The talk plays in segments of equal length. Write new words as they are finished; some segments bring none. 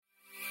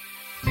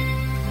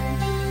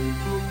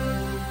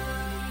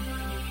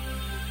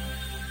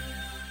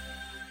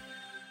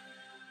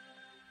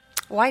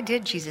Why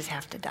did Jesus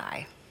have to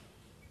die?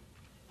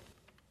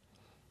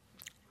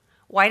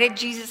 Why did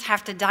Jesus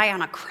have to die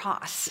on a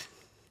cross?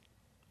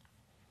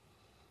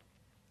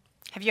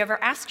 Have you ever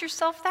asked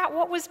yourself that?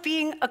 What was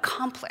being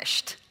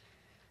accomplished?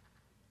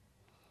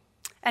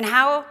 And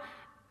how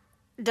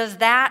does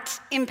that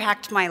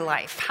impact my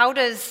life? How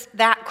does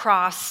that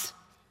cross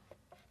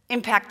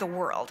impact the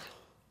world?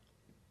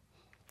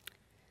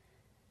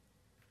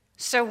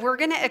 So we're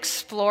going to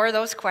explore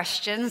those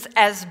questions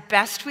as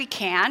best we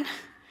can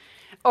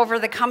over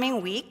the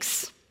coming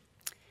weeks.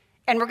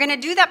 And we're going to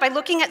do that by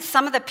looking at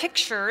some of the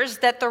pictures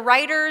that the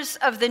writers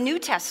of the New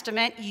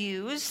Testament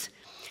use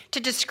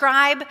to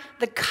describe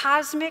the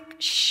cosmic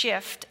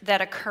shift that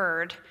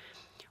occurred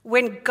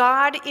when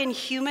God in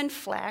human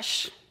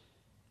flesh,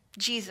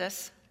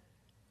 Jesus,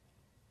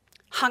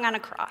 hung on a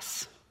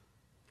cross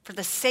for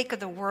the sake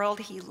of the world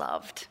he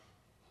loved,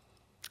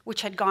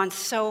 which had gone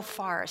so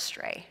far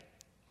astray.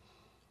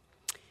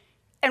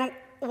 And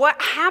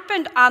what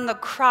happened on the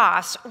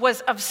cross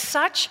was of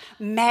such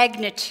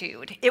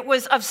magnitude, it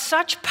was of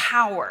such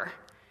power,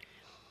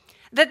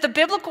 that the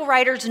biblical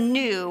writers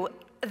knew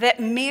that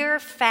mere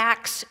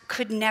facts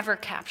could never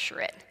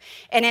capture it.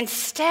 And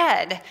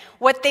instead,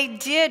 what they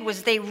did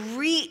was they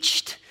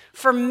reached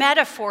for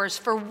metaphors,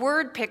 for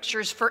word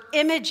pictures, for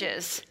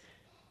images,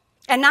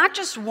 and not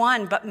just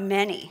one, but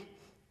many.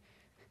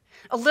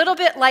 A little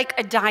bit like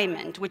a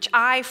diamond, which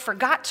I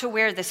forgot to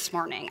wear this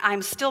morning.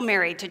 I'm still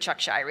married to Chuck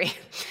Shirey.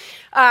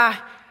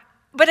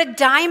 But a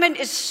diamond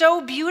is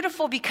so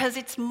beautiful because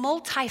it's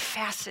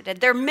multifaceted.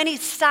 There are many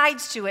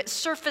sides to it,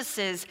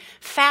 surfaces,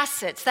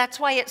 facets. That's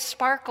why it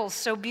sparkles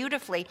so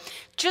beautifully,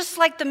 just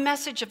like the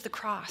message of the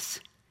cross.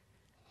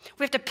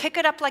 We have to pick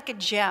it up like a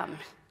gem,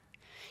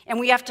 and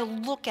we have to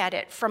look at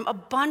it from a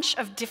bunch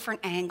of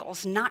different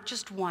angles, not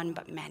just one,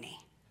 but many.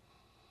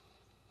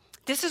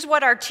 This is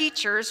what our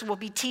teachers will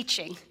be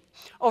teaching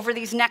over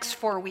these next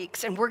 4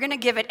 weeks, and we're going to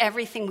give it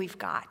everything we've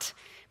got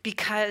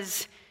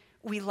because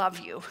we love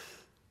you.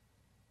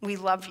 We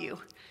love you.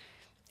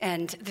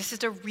 And this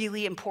is a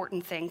really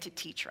important thing to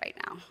teach right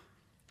now.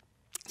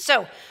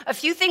 So, a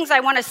few things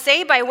I want to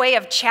say by way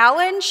of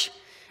challenge.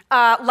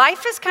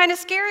 Life is kind of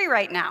scary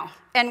right now,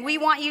 and we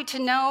want you to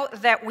know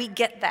that we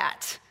get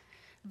that.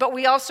 But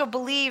we also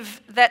believe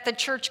that the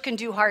church can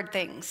do hard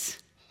things.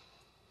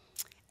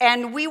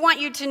 And we want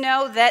you to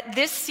know that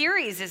this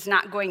series is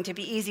not going to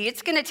be easy.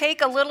 It's going to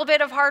take a little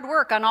bit of hard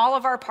work on all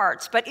of our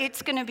parts, but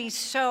it's going to be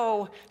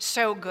so,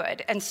 so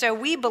good. And so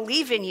we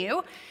believe in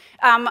you.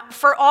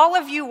 For all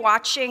of you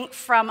watching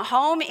from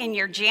home in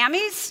your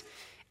jammies,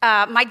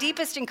 my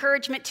deepest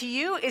encouragement to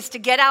you is to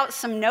get out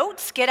some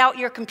notes, get out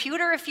your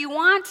computer if you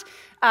want,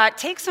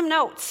 take some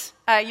notes.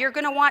 You're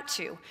going to want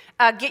to.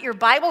 Get your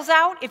Bibles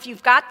out if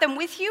you've got them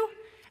with you.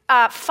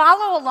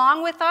 Follow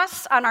along with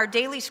us on our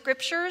daily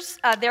scriptures.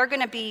 They're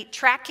going to be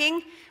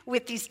tracking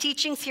with these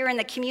teachings here in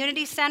the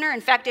community center. In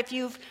fact, if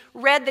you've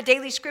read the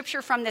daily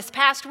scripture from this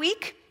past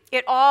week,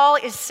 it all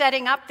is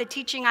setting up the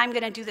teaching I'm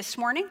going to do this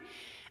morning.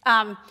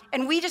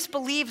 And we just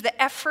believe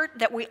the effort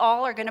that we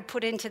all are going to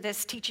put into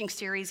this teaching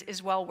series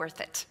is well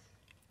worth it.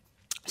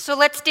 So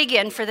let's dig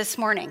in for this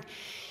morning.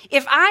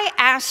 If I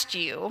asked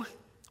you,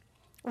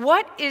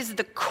 what is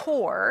the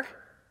core,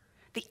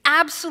 the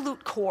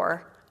absolute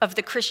core of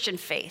the Christian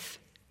faith,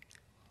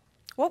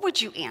 what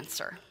would you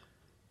answer?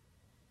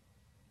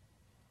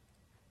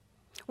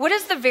 What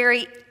is the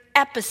very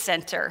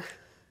epicenter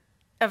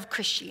of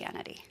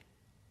Christianity?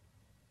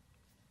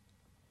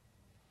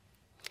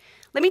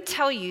 Let me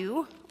tell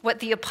you what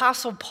the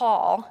Apostle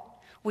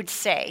Paul would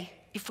say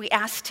if we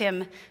asked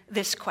him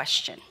this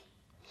question.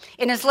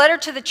 In his letter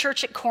to the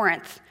church at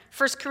Corinth,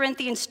 1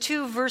 Corinthians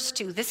 2, verse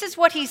 2, this is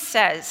what he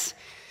says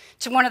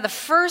to one of the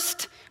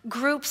first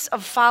groups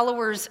of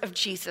followers of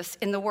Jesus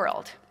in the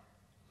world.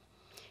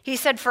 He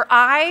said, "For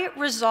I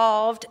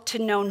resolved to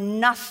know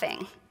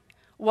nothing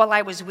while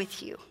I was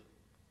with you,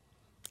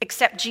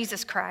 except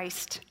Jesus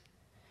Christ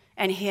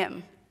and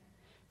him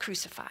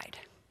crucified."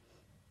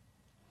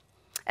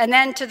 And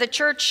then to the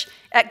church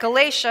at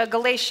Galatia,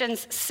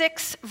 Galatians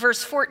 6,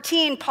 verse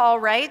 14, Paul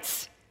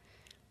writes,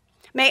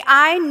 "May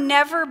I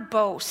never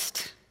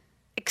boast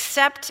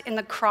except in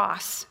the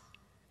cross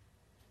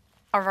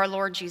of our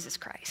Lord Jesus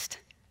Christ."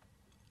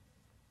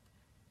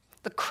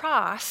 The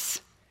cross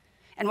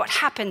and what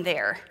happened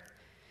there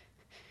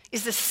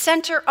is the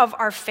center of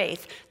our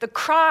faith. The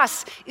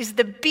cross is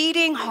the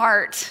beating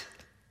heart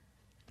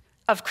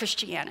of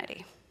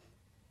Christianity.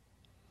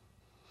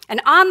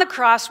 And on the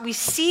cross, we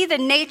see the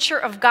nature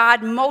of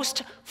God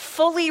most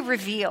fully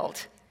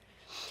revealed.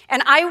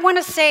 And I want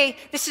to say,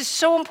 this is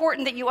so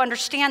important that you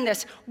understand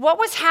this. What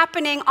was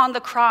happening on the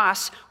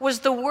cross was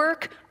the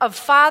work of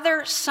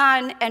Father,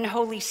 Son, and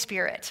Holy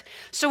Spirit.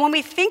 So when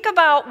we think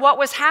about what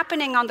was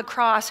happening on the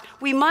cross,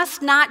 we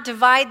must not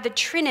divide the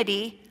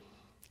Trinity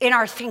in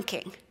our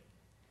thinking.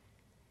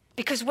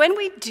 Because when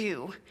we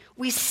do,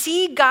 we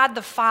see God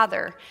the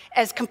Father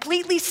as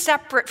completely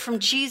separate from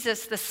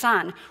Jesus the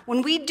Son.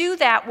 When we do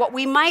that, what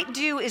we might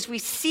do is we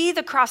see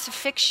the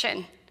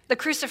crucifixion,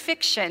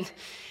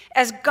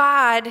 as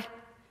God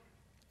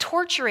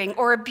torturing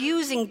or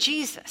abusing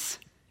Jesus.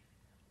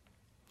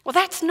 Well,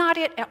 that's not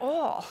it at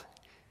all.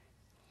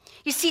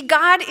 You see,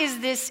 God is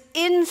this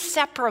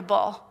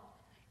inseparable,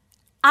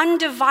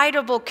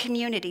 undividable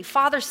community,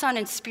 Father, Son,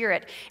 and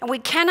Spirit, and we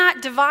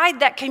cannot divide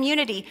that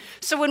community.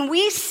 So when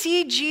we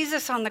see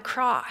Jesus on the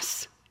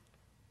cross,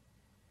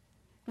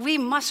 we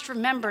must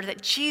remember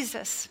that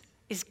Jesus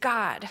is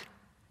God.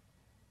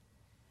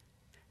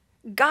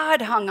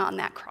 God hung on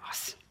that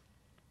cross.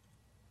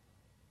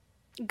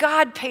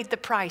 God paid the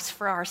price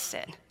for our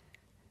sin.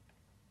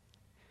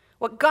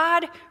 What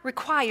God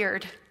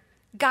required,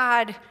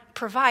 God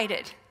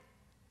provided.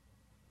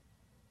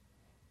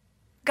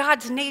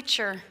 God's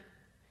nature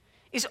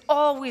is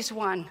always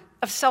one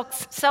of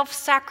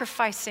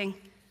self-sacrificing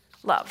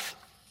love.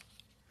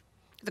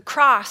 The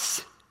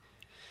cross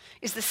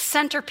is the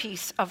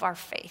centerpiece of our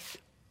faith.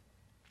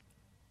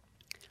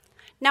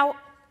 Now,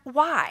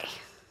 why?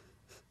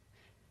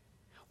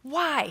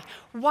 Why?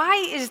 Why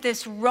is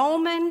this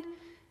Roman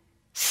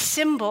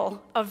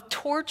symbol of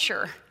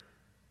torture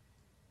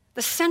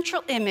the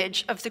central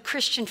image of the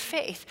Christian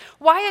faith?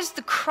 Why is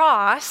the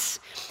cross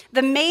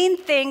the main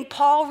thing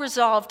Paul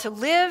resolved to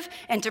live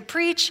and to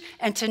preach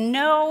and to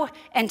know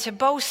and to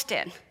boast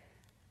in?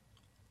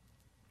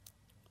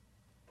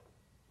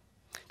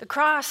 The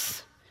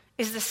cross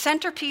is the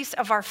centerpiece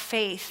of our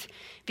faith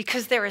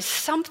because there is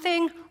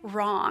something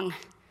wrong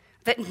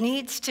that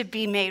needs to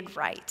be made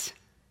right.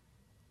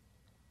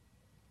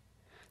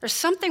 There's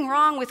something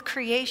wrong with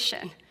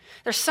creation.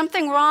 There's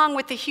something wrong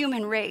with the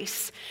human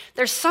race.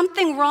 There's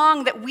something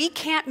wrong that we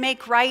can't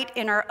make right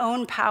in our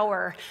own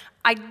power.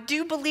 I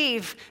do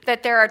believe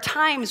that there are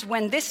times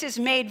when this is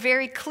made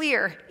very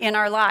clear in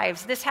our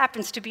lives. This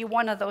happens to be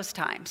one of those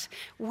times.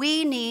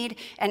 We need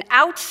an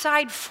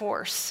outside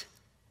force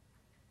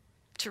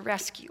to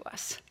rescue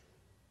us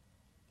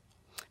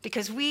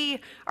because we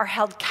are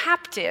held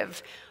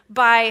captive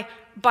by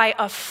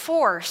a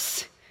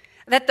force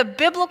that the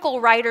biblical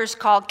writers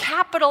call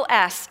capital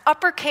S,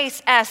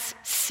 uppercase S,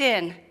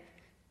 sin.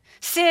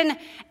 Sin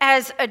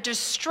as a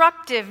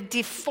destructive,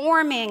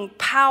 deforming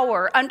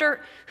power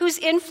under whose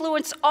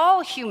influence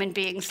all human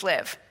beings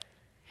live.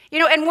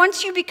 And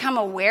once you become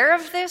aware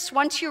of this,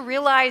 once you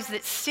realize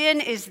that sin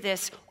is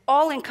this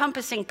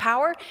all-encompassing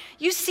power,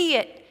 you see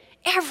it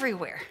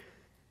everywhere,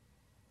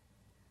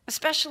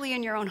 especially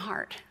in your own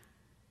heart.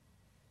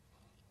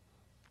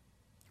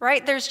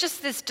 Right? There's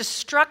just this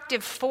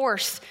destructive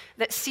force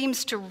that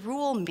seems to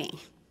rule me.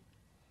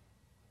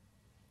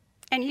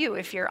 And you,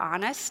 if you're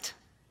honest.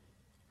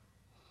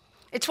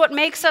 It's what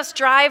makes us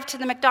drive to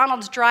the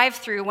McDonald's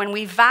drive-thru when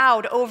we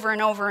vowed over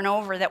and over and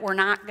over that we're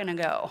not going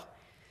to go.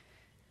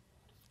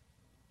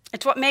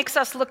 It's what makes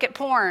us look at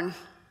porn,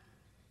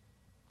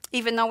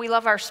 even though we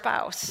love our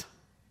spouse.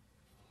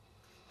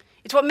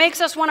 It's what makes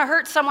us want to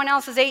hurt someone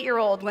else's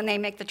 8-year-old when they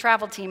make the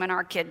travel team and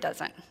our kid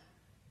doesn't.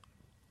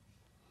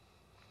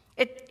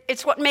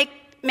 It's what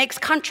makes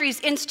countries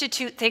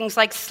institute things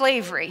like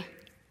slavery.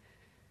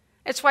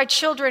 It's why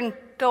children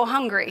go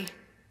hungry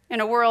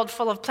in a world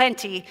full of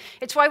plenty.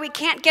 It's why we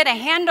can't get a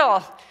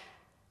handle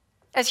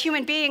as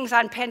human beings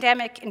on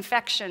pandemic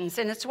infections.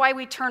 And it's why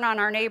we turn on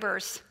our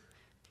neighbors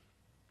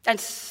and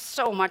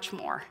so much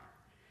more.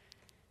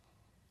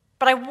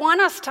 But I want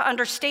us to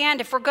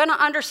understand, if we're going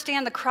to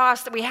understand the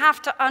cross, that we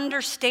have to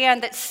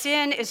understand that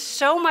sin is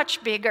so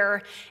much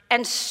bigger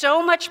and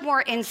so much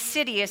more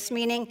insidious,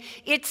 meaning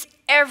it's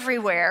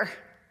everywhere.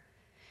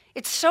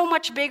 It's so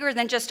much bigger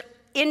than just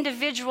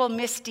individual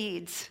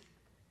misdeeds.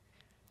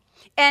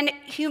 And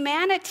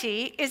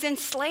humanity is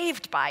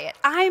enslaved by it.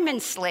 I'm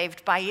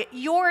enslaved by it.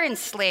 You're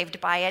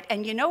enslaved by it.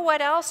 And you know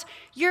what else?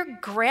 Your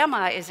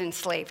grandma is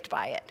enslaved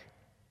by it.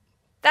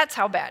 That's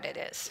how bad it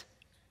is.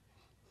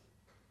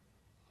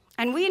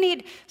 And we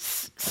need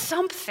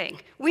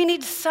something. We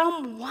need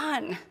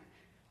someone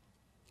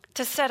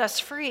to set us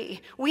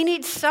free. We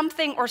need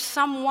something or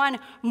someone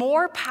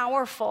more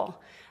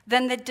powerful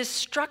than the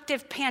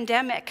destructive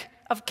pandemic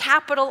of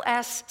capital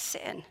S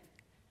sin.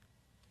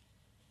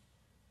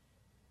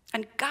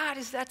 And God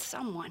is that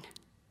someone.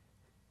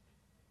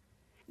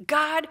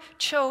 God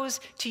chose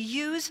to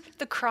use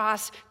the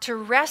cross to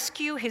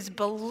rescue his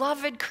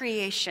beloved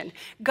creation.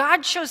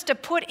 God chose to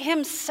put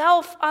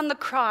himself on the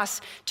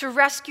cross to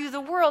rescue the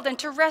world and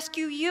to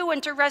rescue you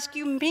and to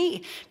rescue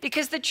me.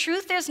 Because the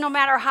truth is, no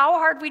matter how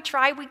hard we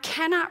try, we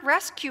cannot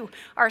rescue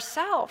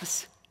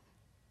ourselves.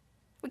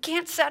 We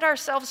can't set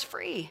ourselves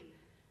free.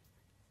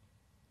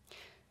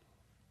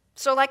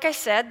 So like I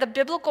said, the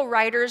biblical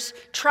writers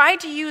try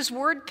to use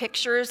word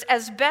pictures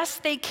as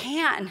best they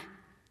can.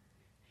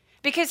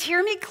 Because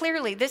hear me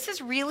clearly, this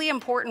is really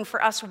important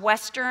for us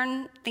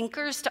Western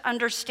thinkers to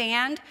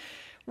understand.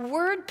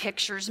 Word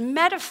pictures,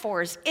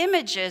 metaphors,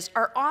 images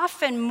are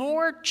often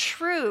more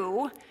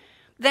true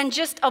than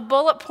just a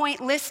bullet point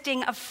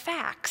listing of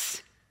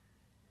facts.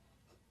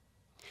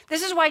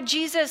 This is why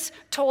Jesus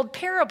told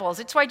parables.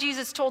 It's why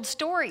Jesus told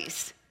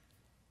stories.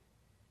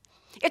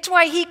 It's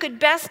why he could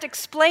best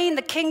explain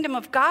the kingdom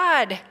of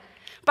God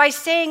by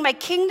saying my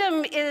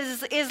kingdom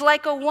is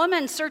like a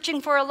woman searching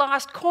for a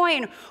lost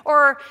coin,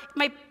 or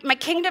my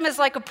kingdom is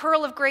like a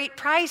pearl of great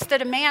price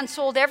that a man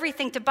sold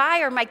everything to buy,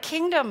 or my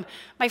kingdom,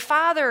 my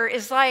father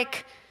is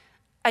like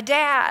a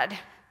dad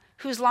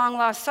whose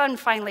long-lost son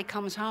finally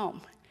comes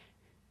home.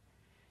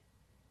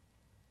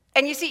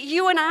 And you see,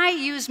 you and I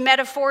use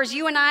metaphors,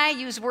 you and I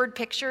use word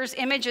pictures,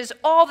 images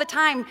all the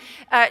time.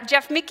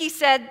 Jeff Mickey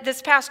said this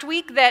past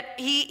week that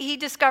he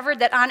discovered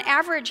that on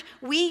average,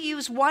 we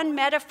use one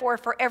metaphor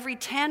for every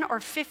 10 or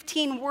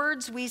 15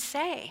 words we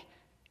say.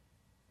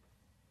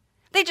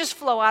 They just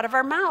flow out of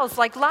our mouths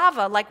like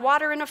lava, like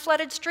water in a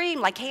flooded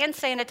stream, like hand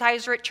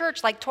sanitizer at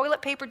church, like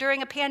toilet paper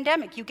during a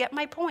pandemic. You get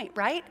my point,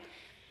 right?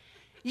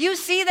 You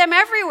see them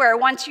everywhere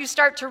once you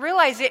start to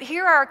realize it.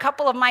 Here are a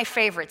couple of my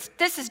favorites.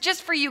 This is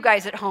just for you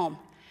guys at home.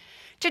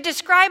 To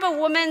describe a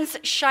woman's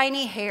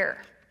shiny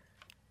hair,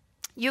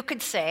 you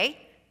could say,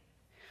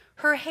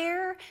 her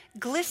hair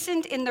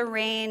glistened in the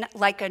rain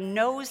like a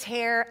nose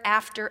hair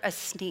after a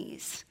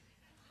sneeze.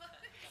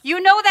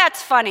 You know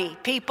that's funny,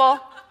 people.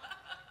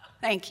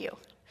 Thank you.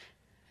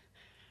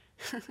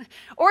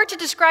 Or to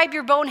describe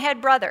your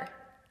bonehead brother.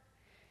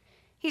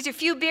 He's a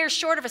few beers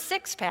short of a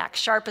six-pack,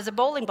 sharp as a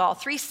bowling ball,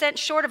 3 cents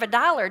short of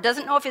 $1,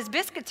 doesn't know if his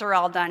biscuits are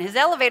all done. His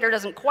elevator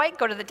doesn't quite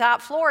go to the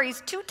top floor.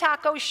 He's 2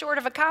 tacos short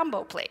of a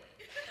combo plate.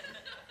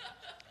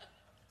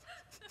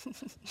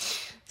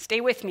 Stay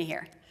with me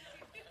here.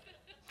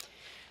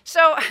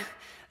 So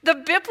the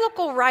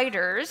biblical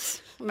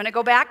writers, I'm going to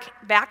go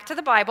back to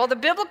the Bible, the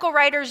biblical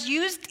writers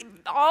used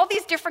all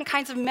these different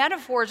kinds of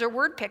metaphors or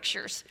word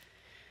pictures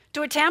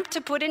to attempt to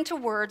put into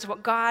words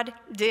what God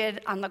did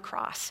on the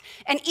cross.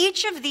 And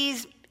each of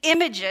these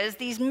images,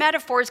 these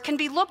metaphors, can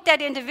be looked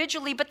at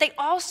individually, but they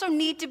also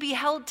need to be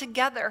held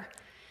together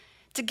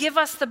to give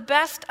us the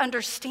best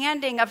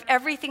understanding of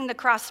everything the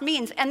cross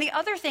means. And the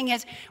other thing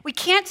is, we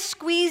can't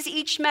squeeze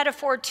each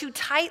metaphor too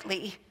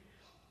tightly,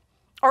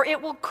 or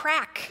it will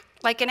crack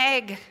like an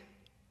egg.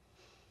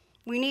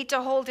 We need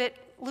to hold it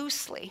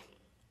loosely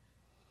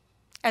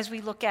as we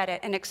look at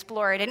it and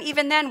explore it. And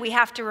even then, we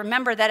have to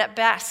remember that at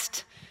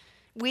best,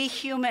 we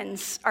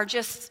humans are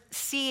just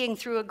seeing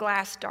through a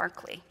glass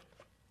darkly.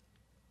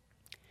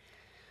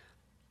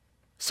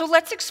 So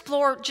let's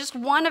explore just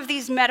one of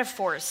these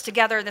metaphors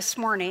together this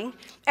morning.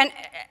 And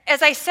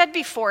as I said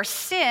before,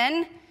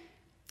 sin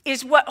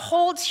is what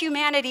holds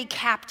humanity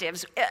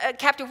captive.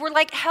 We're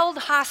like held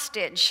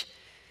hostage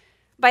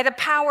by the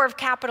power of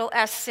capital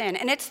S sin.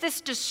 And it's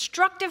this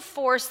destructive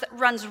force that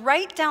runs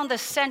right down the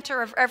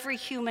center of every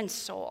human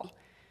soul.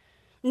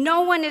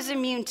 No one is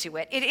immune to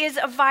it. It is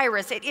a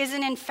virus. It is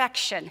an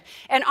infection.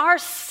 And our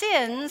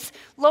sins,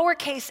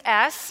 lowercase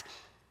s,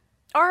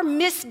 our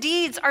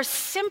misdeeds are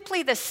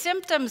simply the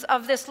symptoms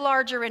of this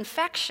larger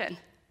infection.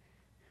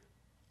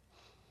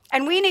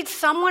 And we need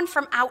someone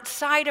from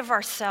outside of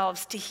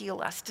ourselves to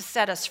heal us, to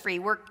set us free.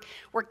 We're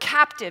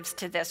captives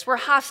to this. We're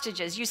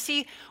hostages. You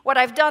see, what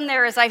I've done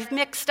there is I've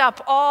mixed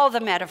up all the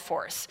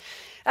metaphors.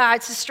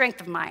 It's a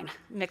strength of mine,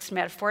 mixed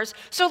metaphors.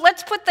 So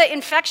let's put the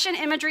infection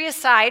imagery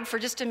aside for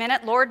just a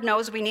minute. Lord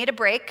knows we need a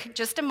break,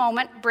 just a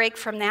moment, break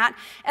from that.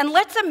 And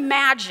let's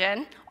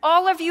imagine,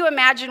 all of you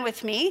imagine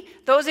with me,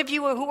 those of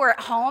you who are at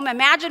home,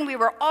 imagine we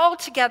were all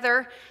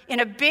together in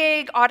a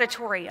big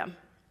auditorium.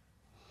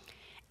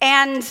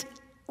 And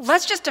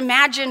let's just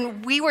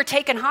imagine we were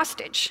taken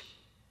hostage.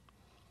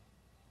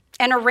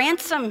 And a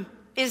ransom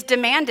is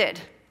demanded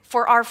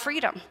for our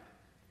freedom.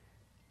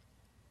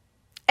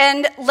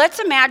 And let's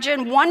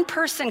imagine one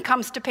person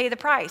comes to pay the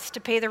price, to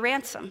pay the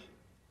ransom.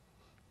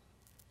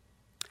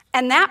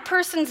 And that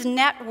person's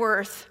net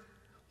worth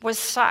was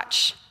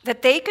such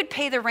that they could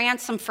pay the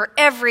ransom for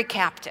every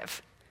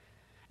captive.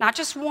 Not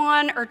just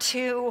 1 or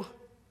 2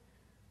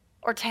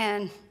 or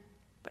 10,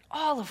 but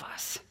all of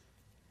us.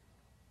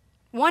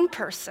 One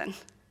person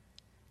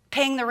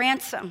paying the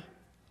ransom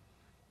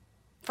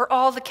for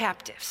all the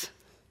captives.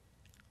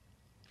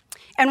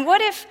 And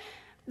what if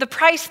the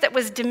price that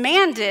was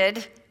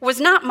demanded was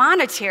not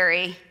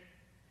monetary,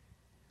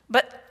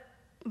 but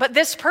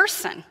this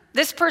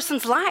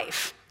person's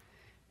life?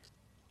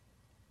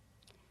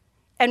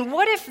 And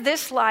what if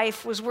this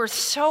life was worth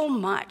so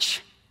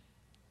much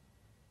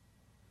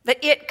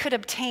that it could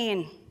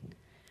obtain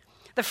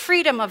the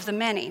freedom of the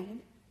many?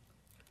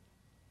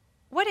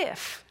 What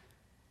if?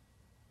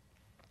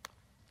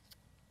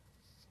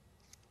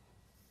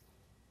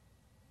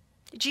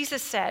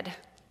 Jesus said,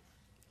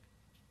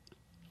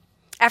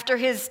 after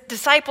his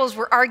disciples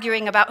were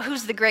arguing about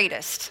who's the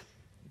greatest,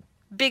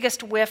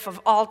 biggest whiff of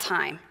all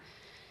time,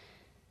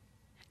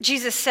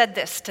 Jesus said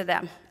this to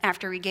them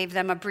after he gave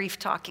them a brief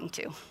talking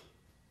to.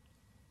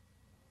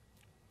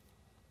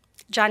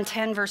 John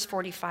 10, verse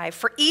 45,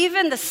 for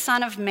even the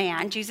Son of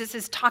Man, Jesus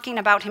is talking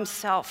about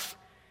himself,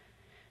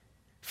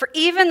 for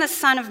even the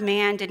Son of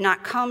Man did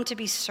not come to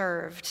be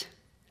served,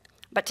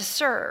 but to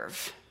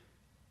serve,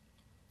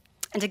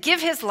 and to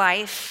give his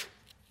life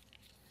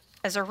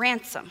as a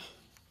ransom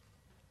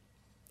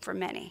for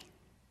many.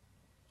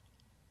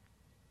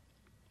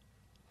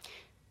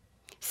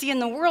 See, in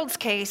the world's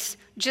case,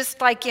 just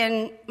like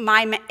in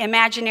my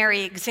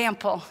imaginary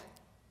example,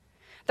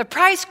 the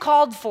price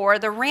called for,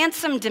 the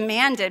ransom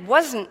demanded,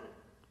 wasn't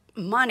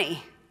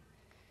money.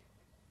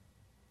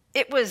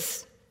 It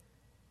was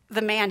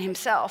the man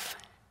himself.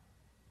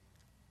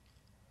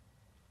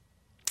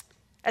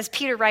 As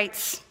Peter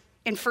writes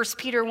in 1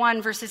 Peter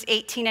 1, verses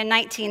 18 and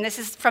 19, this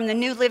is from the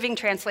New Living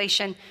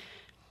Translation.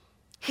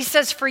 He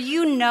says, "For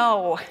you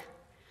know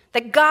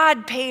that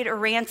God paid a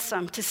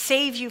ransom to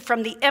save you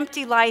from the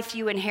empty life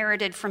you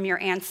inherited from your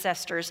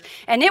ancestors.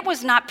 And it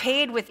was not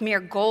paid with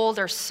mere gold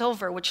or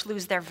silver, which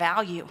lose their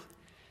value.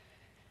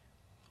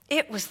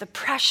 It was the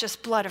precious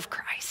blood of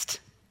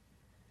Christ,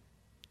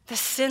 the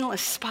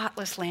sinless,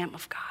 spotless Lamb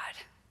of God."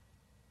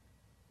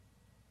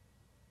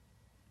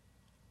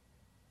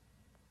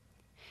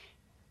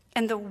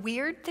 And the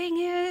weird thing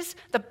is,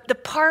 the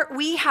part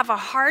we have a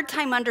hard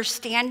time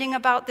understanding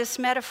about this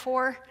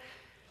metaphor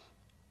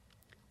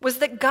was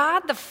that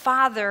God the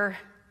Father,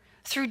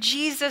 through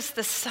Jesus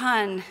the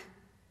Son,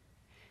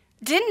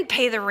 didn't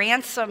pay the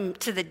ransom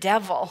to the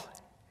devil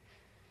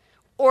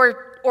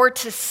or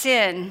to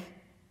sin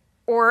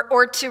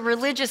or to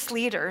religious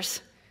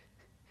leaders.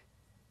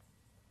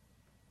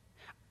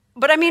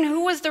 But I mean,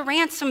 who was the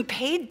ransom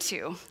paid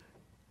to?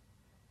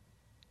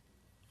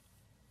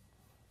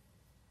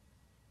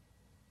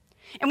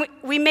 And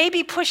we may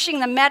be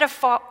pushing the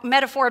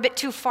metaphor a bit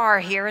too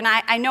far here, and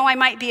I know I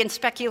might be in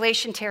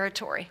speculation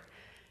territory.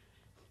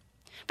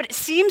 But it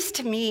seems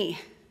to me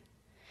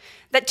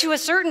that to a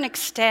certain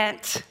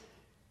extent,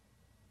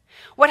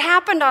 what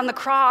happened on the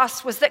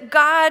cross was that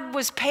God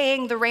was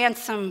paying the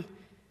ransom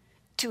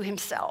to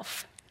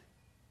himself.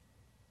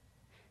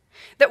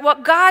 That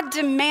what God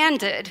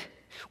demanded,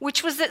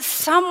 which was that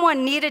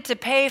someone needed to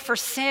pay for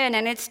sin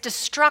and its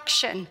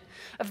destruction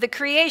of the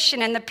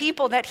creation and the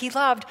people that he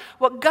loved,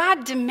 what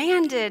God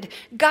demanded,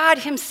 God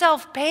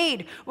himself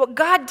paid. What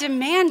God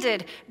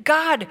demanded,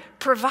 God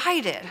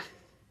provided.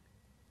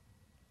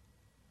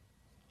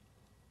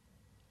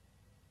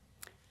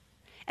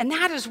 And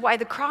that is why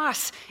the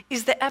cross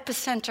is the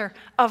epicenter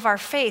of our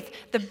faith,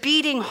 the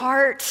beating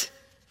heart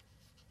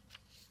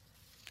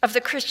of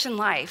the Christian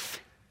life.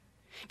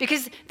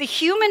 Because the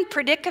human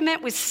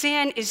predicament with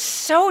sin is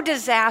so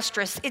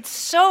disastrous, it's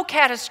so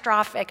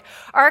catastrophic,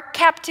 our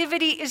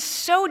captivity is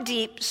so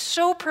deep,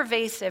 so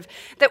pervasive,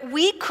 that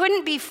we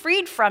couldn't be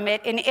freed from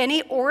it in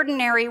any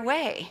ordinary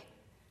way.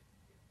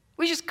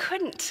 We just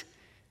couldn't.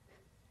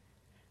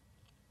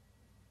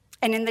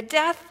 And in the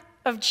death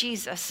of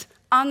Jesus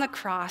on the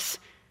cross,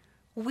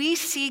 we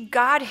see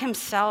God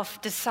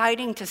himself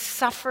deciding to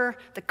suffer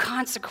the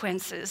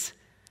consequences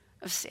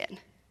of sin.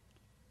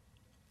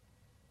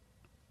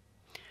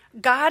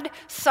 God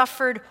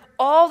suffered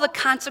all the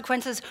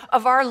consequences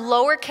of our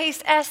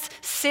lowercase s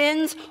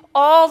sins,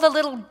 all the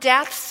little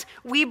deaths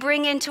we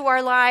bring into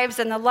our lives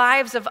and the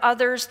lives of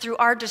others through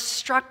our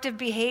destructive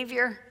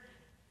behavior.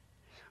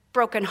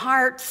 Broken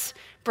hearts,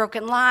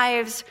 broken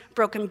lives,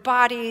 broken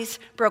bodies,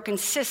 broken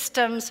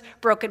systems,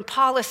 broken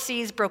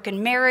policies,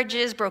 broken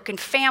marriages, broken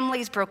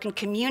families, broken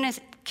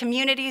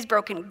communities,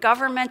 broken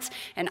governments,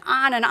 and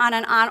on and on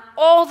and on.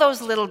 All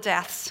those little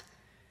deaths,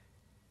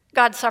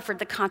 God suffered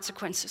the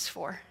consequences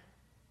for.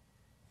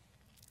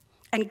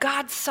 And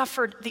God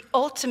suffered the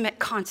ultimate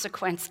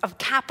consequence of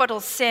capital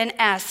sin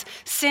S,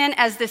 sin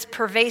as this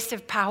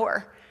pervasive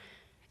power.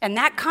 And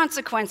that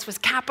consequence was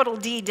capital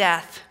D,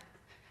 death.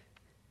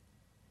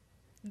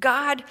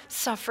 God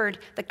suffered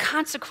the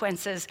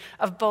consequences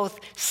of both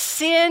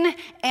sin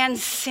and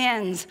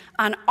sins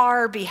on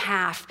our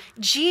behalf.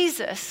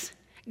 Jesus,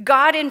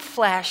 God in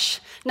flesh,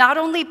 not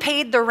only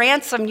paid the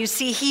ransom, you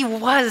see, he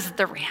was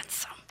the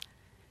ransom.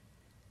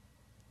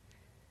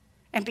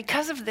 And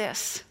because of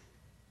this,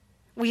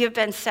 we have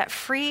been set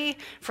free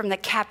from the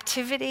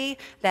captivity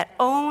that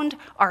owned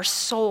our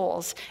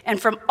souls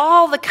and from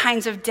all the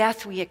kinds of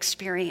death we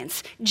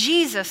experience.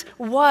 Jesus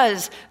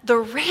was the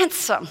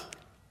ransom.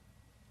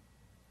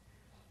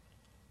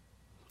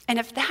 And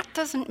if that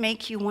doesn't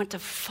make you want to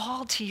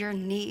fall to your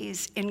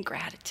knees in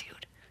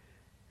gratitude,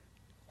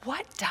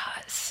 what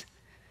does?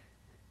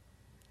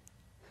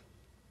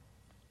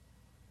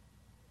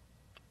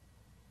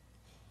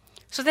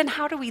 So then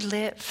how do we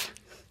live?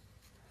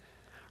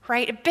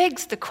 Right? It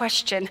begs the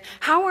question,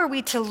 how are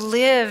we to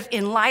live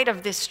in light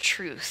of this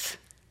truth?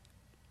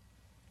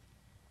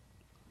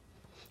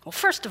 Well,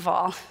 first of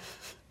all,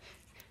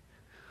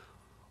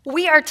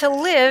 we are to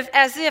live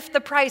as if the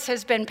price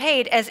has been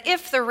paid, as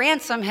if the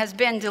ransom has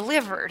been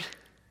delivered.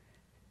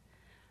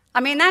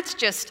 I mean, that's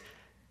just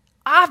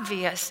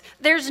obvious.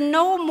 There's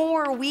no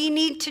more we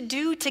need to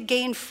do to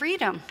gain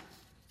freedom,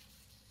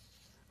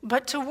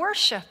 but to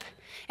worship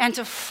and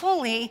to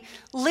fully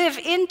live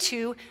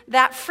into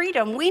that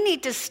freedom. We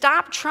need to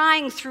stop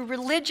trying through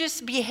religious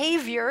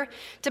behavior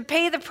to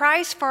pay the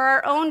price for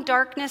our own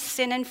darkness,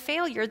 sin, and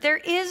failure. There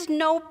is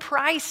no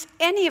price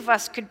any of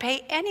us could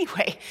pay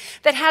anyway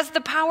that has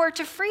the power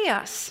to free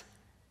us.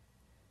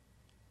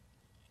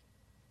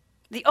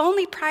 The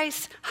only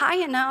price high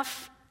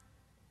enough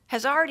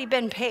has already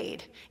been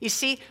paid. You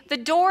see, the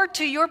door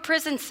to your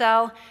prison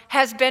cell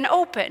has been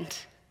opened.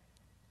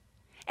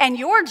 And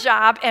your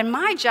job and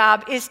my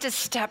job is to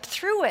step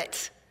through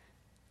it.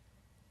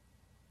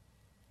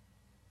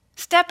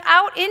 Step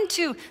out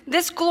into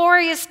this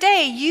glorious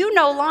day. You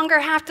no longer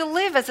have to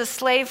live as a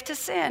slave to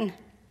sin.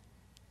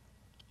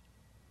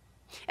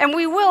 And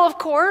we will, of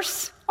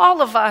course,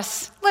 all of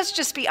us, let's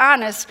just be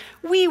honest,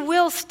 we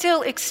will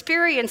still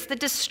experience the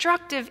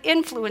destructive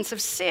influence of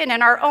sin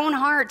in our own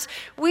hearts.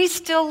 We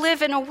still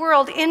live in a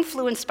world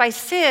influenced by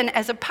sin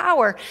as a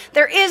power.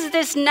 There is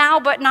this now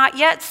but not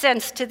yet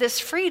sense to this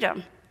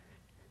freedom.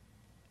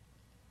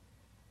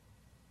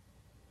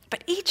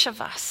 But each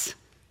of us,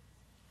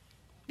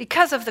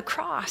 because of the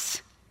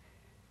cross,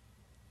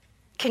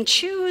 can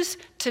choose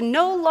to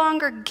no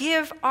longer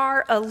give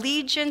our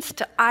allegiance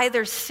to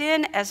either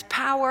sin as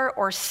power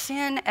or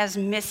sin as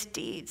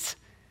misdeeds.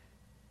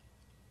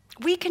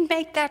 We can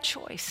make that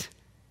choice.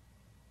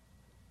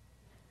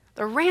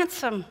 The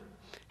ransom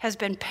has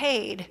been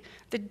paid.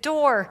 The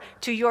door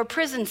to your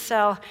prison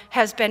cell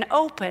has been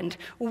opened.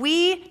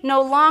 We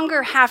no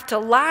longer have to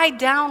lie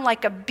down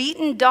like a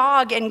beaten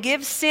dog and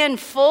give sin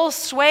full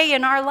sway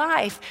in our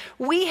life.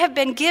 We have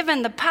been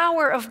given the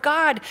power of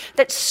God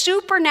that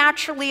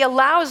supernaturally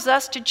allows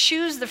us to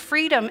choose the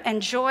freedom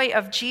and joy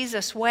of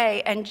Jesus'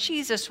 way. And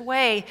Jesus'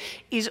 way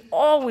is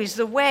always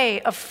the way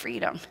of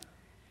freedom.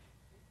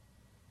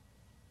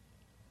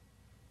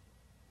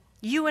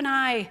 You and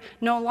I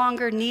no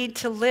longer need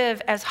to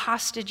live as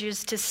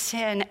hostages to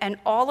sin and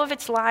all of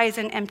its lies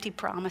and empty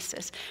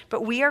promises,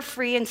 but we are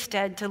free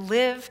instead to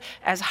live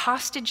as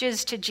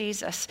hostages to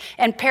Jesus,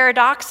 and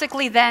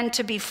paradoxically then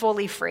to be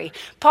fully free.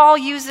 Paul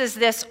uses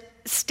this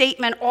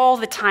statement all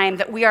the time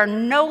that we are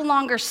no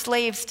longer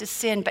slaves to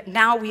sin, but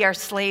now we are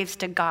slaves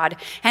to God.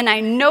 And I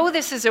know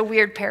this is a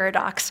weird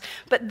paradox,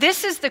 but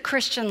this is the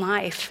Christian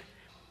life.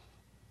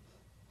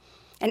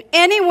 And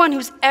anyone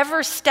who's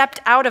ever stepped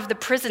out of the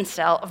prison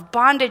cell of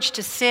bondage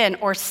to sin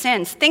or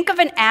sins, think of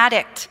an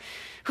addict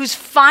who's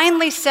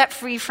finally set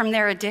free from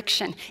their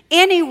addiction.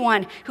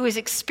 Anyone who has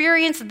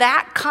experienced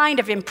that kind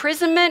of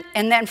imprisonment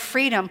and then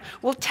freedom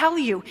will tell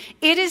you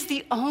it is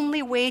the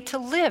only way to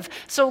live.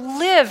 So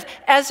live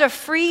as a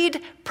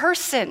freed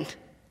person.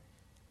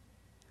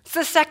 It's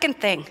the second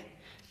thing.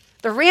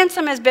 The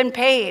ransom has been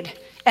paid.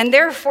 And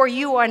therefore,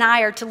 you and I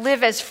are to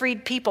live as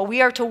freed people.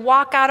 We are to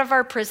walk out of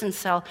our prison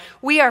cell.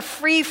 We are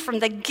free from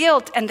the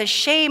guilt and the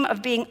shame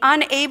of being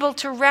unable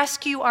to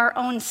rescue our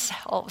own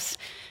selves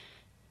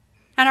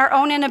and our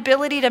own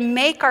inability to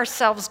make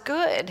ourselves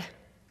good.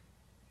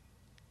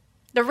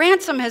 The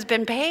ransom has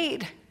been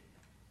paid.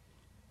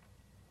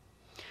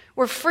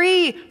 We're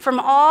free from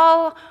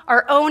all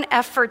our own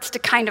efforts to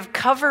kind of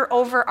cover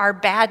over our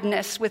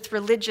badness with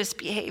religious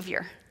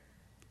behavior.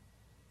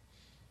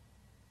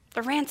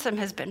 The ransom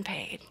has been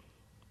paid.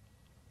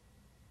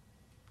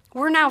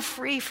 We're now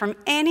free from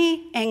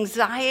any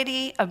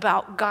anxiety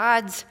about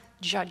God's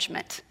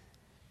judgment.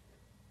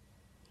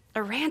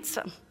 The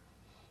ransom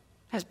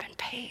has been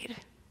paid.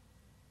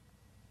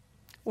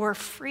 We're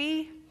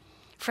free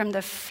from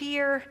the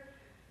fear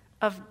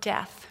of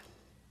death,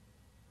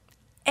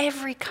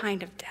 every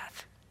kind of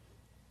death.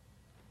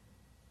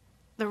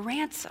 The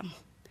ransom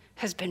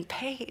has been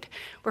paid.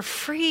 We're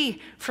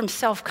free from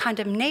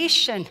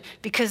self-condemnation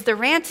because the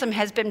ransom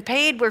has been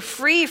paid. We're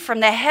free from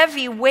the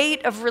heavy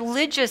weight of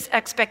religious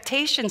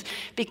expectations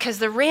because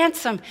the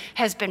ransom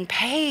has been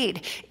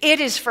paid. It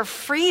is for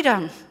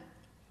freedom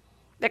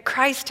that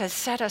Christ has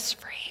set us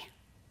free.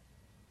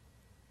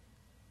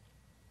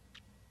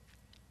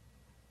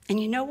 And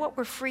you know what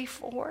we're free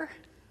for?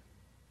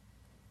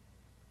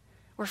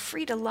 We're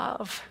free to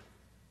love.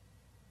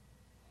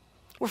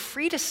 We're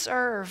free to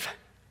serve.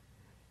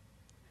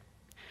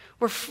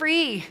 We're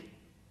free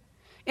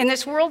in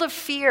this world of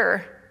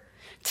fear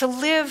to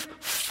live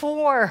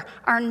for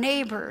our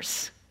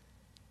neighbors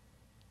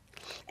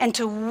and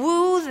to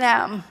woo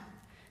them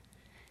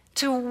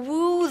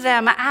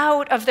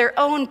out of their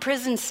own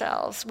prison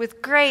cells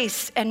with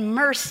grace and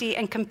mercy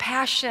and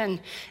compassion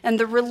and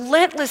the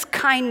relentless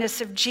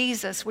kindness of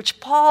Jesus, which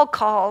Paul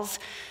calls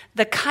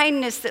the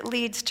kindness that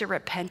leads to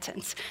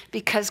repentance,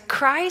 because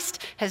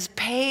Christ has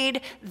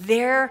paid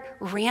their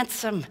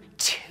ransom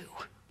too.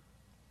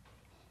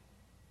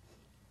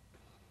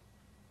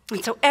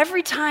 And so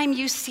every time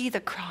you see the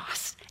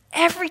cross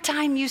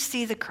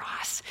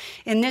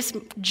in this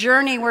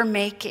journey we're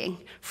making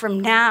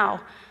from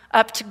now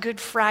up to Good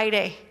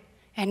Friday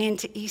and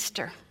into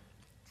Easter,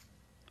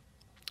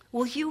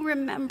 will you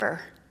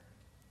remember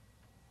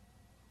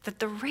that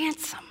the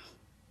ransom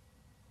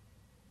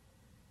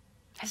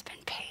has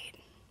been paid?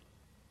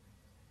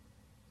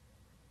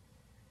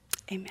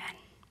 Amen.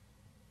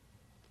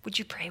 Would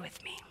you pray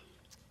with me?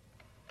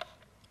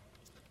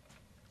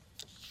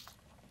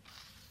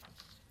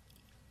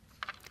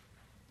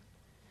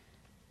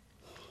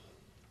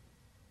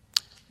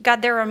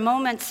 God, there are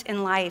moments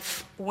in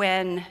life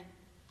when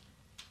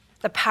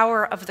the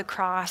power of the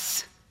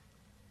cross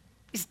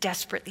is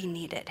desperately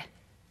needed.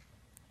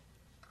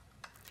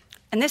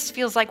 And this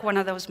feels like one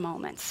of those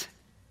moments.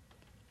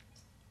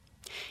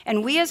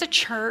 And we as a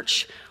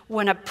church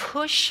want to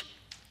push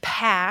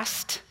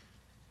past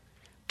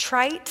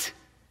trite,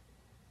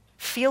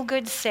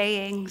 feel-good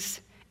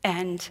sayings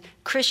and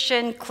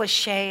Christian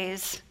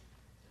cliches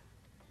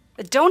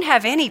that don't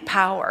have any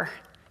power.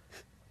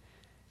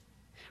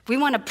 We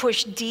want to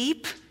push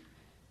deep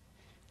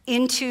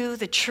into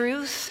the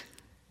truth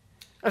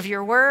of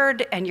your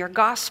word and your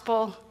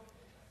gospel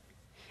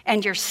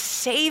and your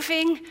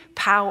saving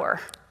power,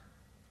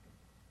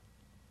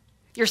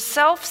 your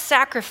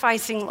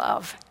self-sacrificing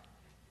love.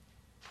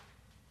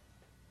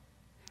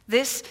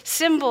 This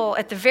symbol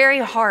at the very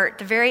heart,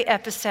 the very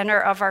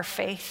epicenter of our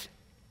faith,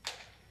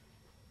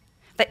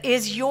 that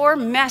is your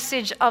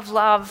message of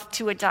love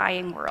to a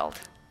dying world.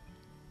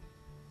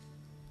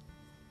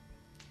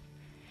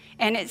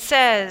 And it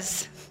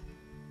says,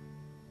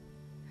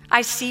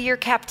 I see your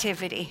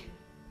captivity.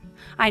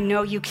 I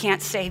know you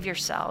can't save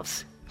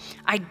yourselves.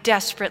 I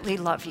desperately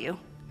love you.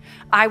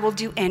 I will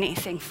do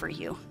anything for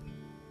you.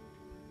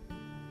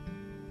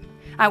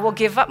 I will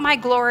give up my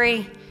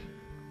glory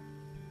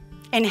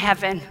in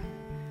heaven,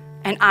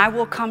 and I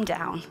will come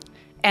down,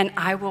 and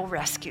I will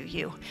rescue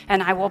you,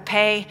 and I will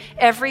pay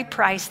every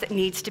price that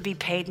needs to be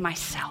paid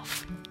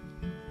myself.